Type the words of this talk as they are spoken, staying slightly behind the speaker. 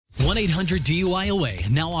1-800-DUI-AWAY,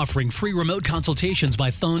 now offering free remote consultations by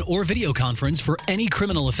phone or video conference for any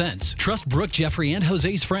criminal offense. Trust Brooke, Jeffrey, and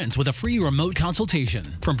Jose's friends with a free remote consultation.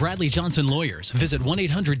 From Bradley Johnson Lawyers, visit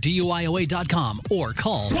 1-800-DUI-AWAY.com or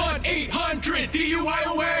call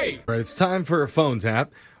 1-800-DUI-AWAY. All right, it's time for a phone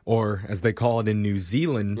tap, or as they call it in New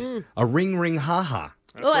Zealand, a ring ring ha ha.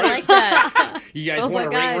 Oh, I like that. You guys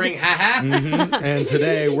want a ring, ha-ha? And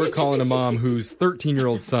today we're calling a mom whose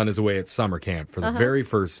 13-year-old son is away at summer camp for the very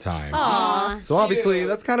first time. Aw. So obviously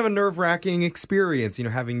that's kind of a nerve-wracking experience,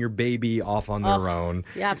 having your baby off on their own.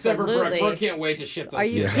 Yeah, Except for Brooke. absolutely. Brooke can't wait to ship those. Are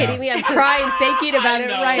you Yeah. kidding me? I'm crying thinking about it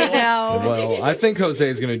know. right now. Well, I think Jose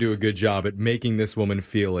is going to do a good job at making this woman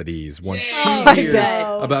feel at ease once she I hears bet.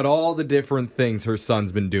 about all the different things her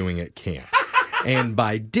son's been doing at camp. And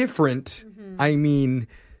by different, I mean...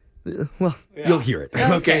 Well, you'll hear it,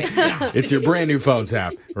 okay? It's your brand new phone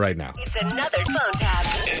tap right now. It's another phone tap.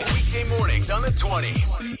 Weekday mornings on the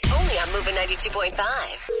 20s. Only on Moving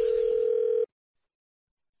 92.5.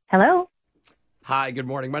 Hello? Hi, good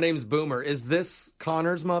morning. My name's Boomer. Is this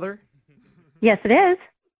Connor's mother? Yes, it is.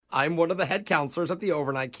 I'm one of the head counselors at the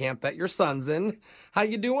overnight camp that your son's in. How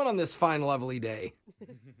you doing on this fine, lovely day?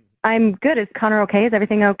 I'm good. Is Connor okay? Is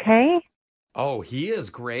everything okay? Oh, he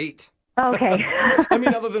is great. Okay. I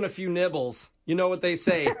mean, other than a few nibbles. You know what they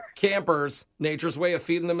say, campers, nature's way of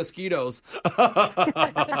feeding the mosquitoes.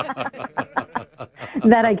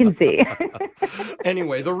 That I can see.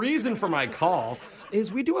 Anyway, the reason for my call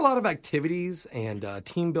is we do a lot of activities and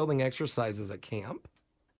team building exercises at camp.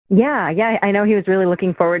 Yeah, I know he was really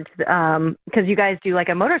looking forward to, because you guys do like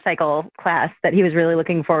a motorcycle class that he was really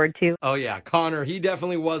looking forward to. Oh, yeah, Connor, he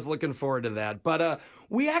definitely was looking forward to that. But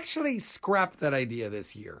we actually scrapped that idea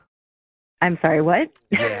this year. I'm sorry, what?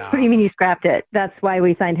 Yeah. What do you mean you scrapped it? That's why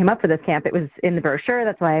we signed him up for this camp. It was in the brochure.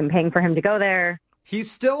 That's why I'm paying for him to go there. He's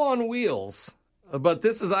still on wheels, but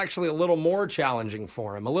this is actually a little more challenging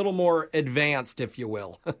for him, a little more advanced, if you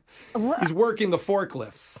will. He's working the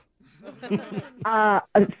forklifts. I'm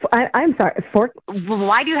sorry.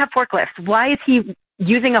 Why do you have forklifts? Why is he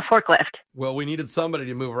using a forklift? Well, we needed somebody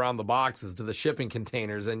to move around the boxes to the shipping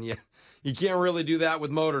containers, and you can't really do that with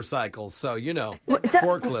motorcycles. So,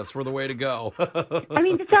 forklifts were the way to go. I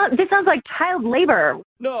mean, this sounds like child labor.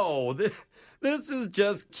 No, this is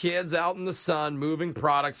just kids out in the sun moving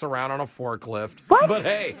products around on a forklift. What? But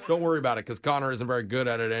hey, don't worry about it because Connor isn't very good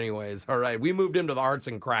at it anyways. All right, we moved him to the arts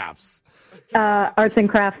and crafts. Arts and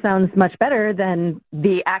crafts sounds much better than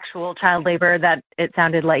the actual child labor that it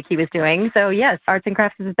sounded like he was doing. So yes, arts and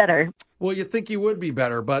crafts is better. Well, you'd think he would be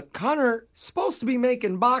better, but Connor's supposed to be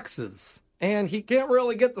making boxes. And he can't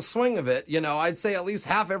really get the swing of it. I'd say at least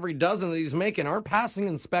half every dozen that he's making aren't passing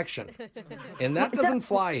inspection. And that doesn't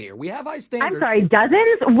fly here. We have high standards. I'm sorry,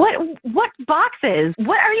 dozens? What boxes?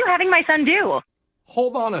 What are you having my son do?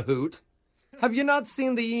 Hold on a hoot. Have you not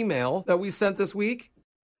seen the email that we sent this week?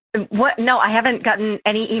 What? No, I haven't gotten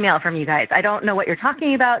any email from you guys. I don't know what you're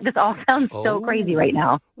talking about. This all sounds so crazy right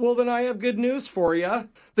now. Well, then I have good news for you.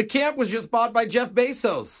 The camp was just bought by Jeff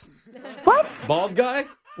Bezos. What? Bald guy?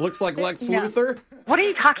 Looks like Lex No. Luthor. What are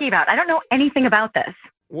you talking about? I don't know anything about this.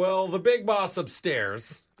 Well, the big boss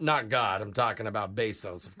upstairs, not God, I'm talking about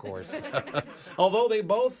Bezos, of course. Although they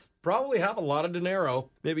both probably have a lot of dinero.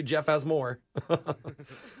 Maybe Jeff has more.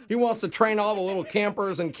 He wants to train all the little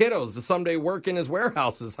campers and kiddos to someday work in his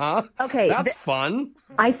warehouses, huh? Okay. That's fun.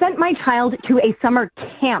 I sent my child to a summer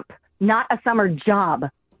camp, not a summer job.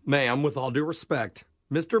 Ma'am, with all due respect,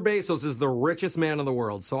 Mr. Bezos is the richest man in the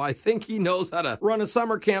world, so I think he knows how to run a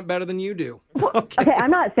summer camp better than you do. Okay,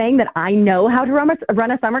 I'm not saying that I know how to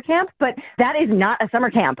run a summer camp, but that is not a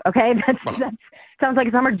summer camp, okay? That sounds like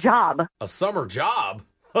a summer job. A summer job?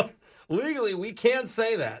 Legally, we can't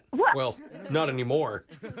say that. What? Well, not anymore.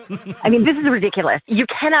 I mean, this is ridiculous. You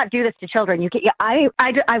cannot do this to children. I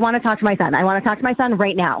want to talk to my son. I want to talk to my son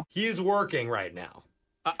right now. He's working right now.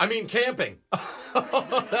 I mean, camping.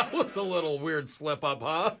 That was a little weird slip up,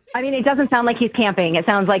 huh? I mean, it doesn't sound like he's camping. It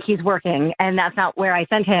sounds like he's working, and that's not where I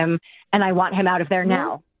sent him, and I want him out of there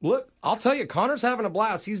now. Look, I'll tell you, Connor's having a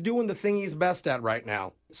blast. He's doing the thing he's best at right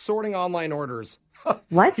now, sorting online orders.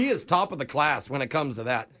 What? He is top of the class when it comes to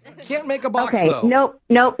that. Can't make a box, Okay, though.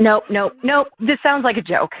 nope. This sounds like a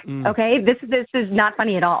joke, okay? This is not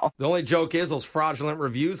funny at all. The only joke is those fraudulent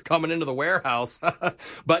reviews coming into the warehouse.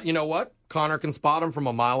 But you know what? Connor can spot them from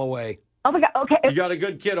a mile away. Oh, my God, okay. You got a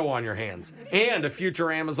good kiddo on your hands and a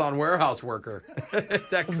future Amazon warehouse worker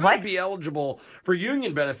that could be eligible for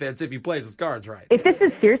union benefits if he plays his cards right. If this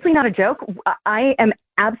is seriously not a joke, I am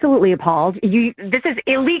absolutely appalled. This is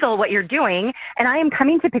illegal what you're doing, and I am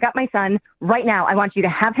coming to pick up my son right now. I want you to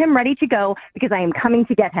have him ready to go because I am coming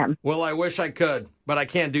to get him. Well, I wish I could, but I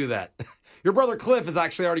can't do that. Your brother Cliff has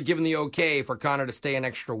actually already given the okay for Connor to stay an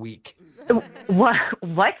extra week. What?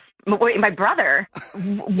 Wait, my brother?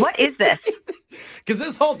 What is this? Because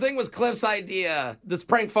this whole thing was Cliff's idea, this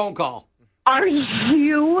prank phone call. Are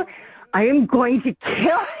you? I am going to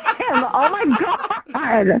kill him. Oh, my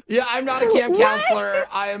God. Yeah, I'm not a camp counselor.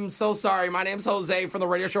 I am so sorry. My name's Jose from the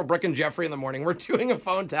radio show Brooke and Jeffrey in the Morning. We're doing a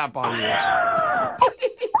phone tap on you.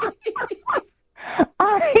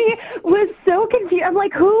 I was so confused. I'm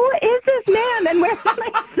like, who is this man and where's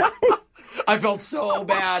my son? I felt so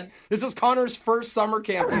bad. This is Connor's first summer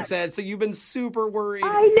camp, he said, so you've been super worried.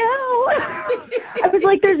 I know. I was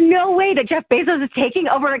like, there's no way that Jeff Bezos is taking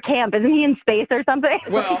over a camp. Isn't he in space or something?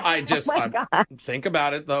 Well, I just think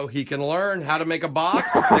about it, though. He can learn how to make a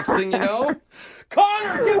box. Next thing you know,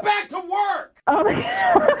 Connor, get back to work. Oh, my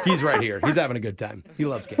God. He's right here. He's having a good time. He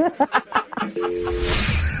loves camp.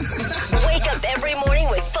 Wake up every morning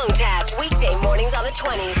with phone taps. Weekday mornings on the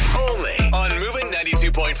 20s. Only on Moving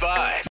 92.5.